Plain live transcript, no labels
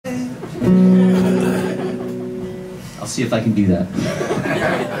I'll see if I can do that.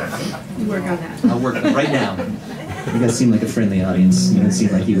 You work on that. I'll work right now. You guys seem like a friendly audience. You don't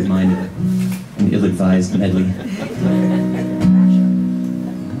seem like you would mind an ill-advised medley.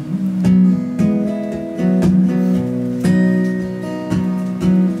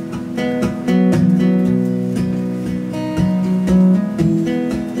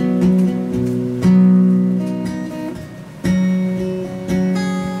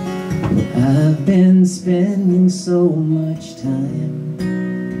 I've been spending so much time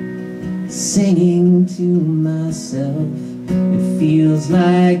singing to myself. It feels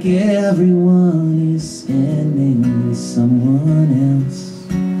like everyone is standing with someone else.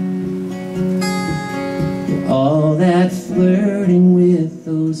 All that flirting with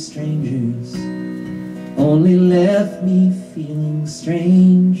those strangers only left me feeling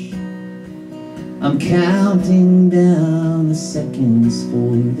strange. I'm counting down the seconds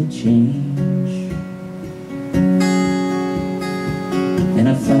for the change, and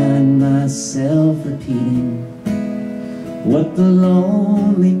I find myself repeating what the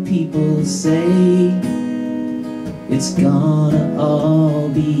lonely people say. It's gonna all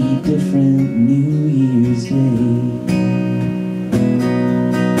be different New Year's Day.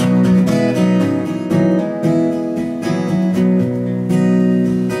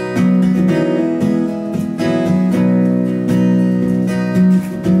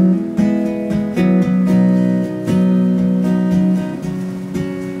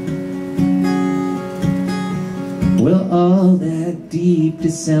 Well, all that deep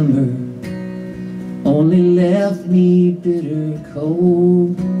December only left me bitter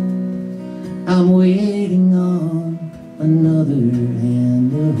cold. I'm waiting on another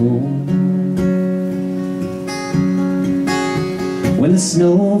hand to hold. When the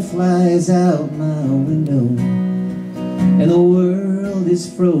snow flies out my window and the world is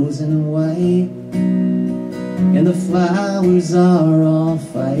frozen white, and the flowers are all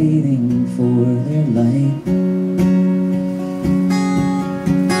fighting for their light,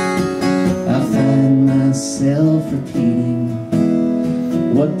 myself repeating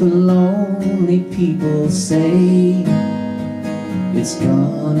what the lonely people say. It's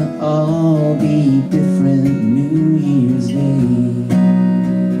gonna all be different New Year's Day.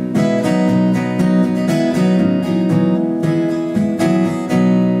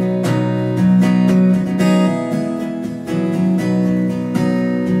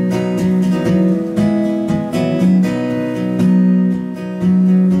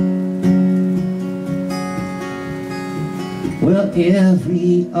 Well,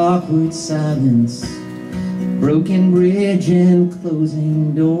 every awkward silence, broken bridge and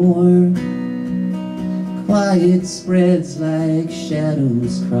closing door, quiet spreads like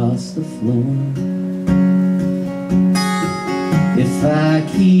shadows across the floor. If I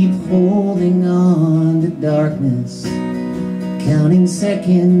keep holding on to darkness, counting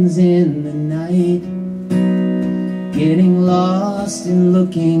seconds in the night, getting lost and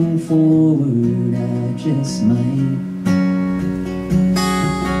looking forward, I just might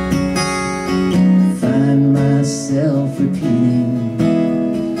find myself repeating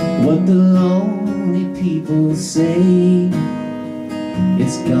what the lonely people say.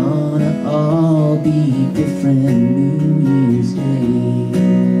 It's gonna all be different New Year's Day.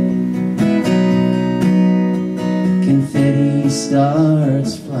 Confetti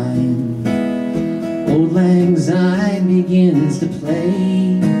starts flying, old lang syne begins to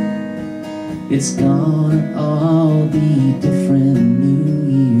play. It's gonna all be different New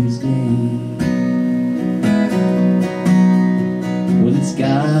Year's Day. Well, it's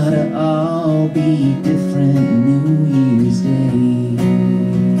gotta all be different New Year's Day.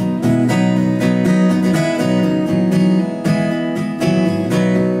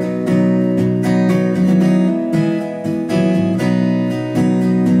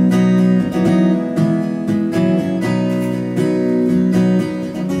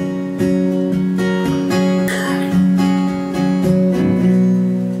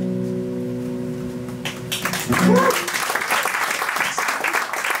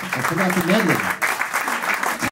 I forgot the medley.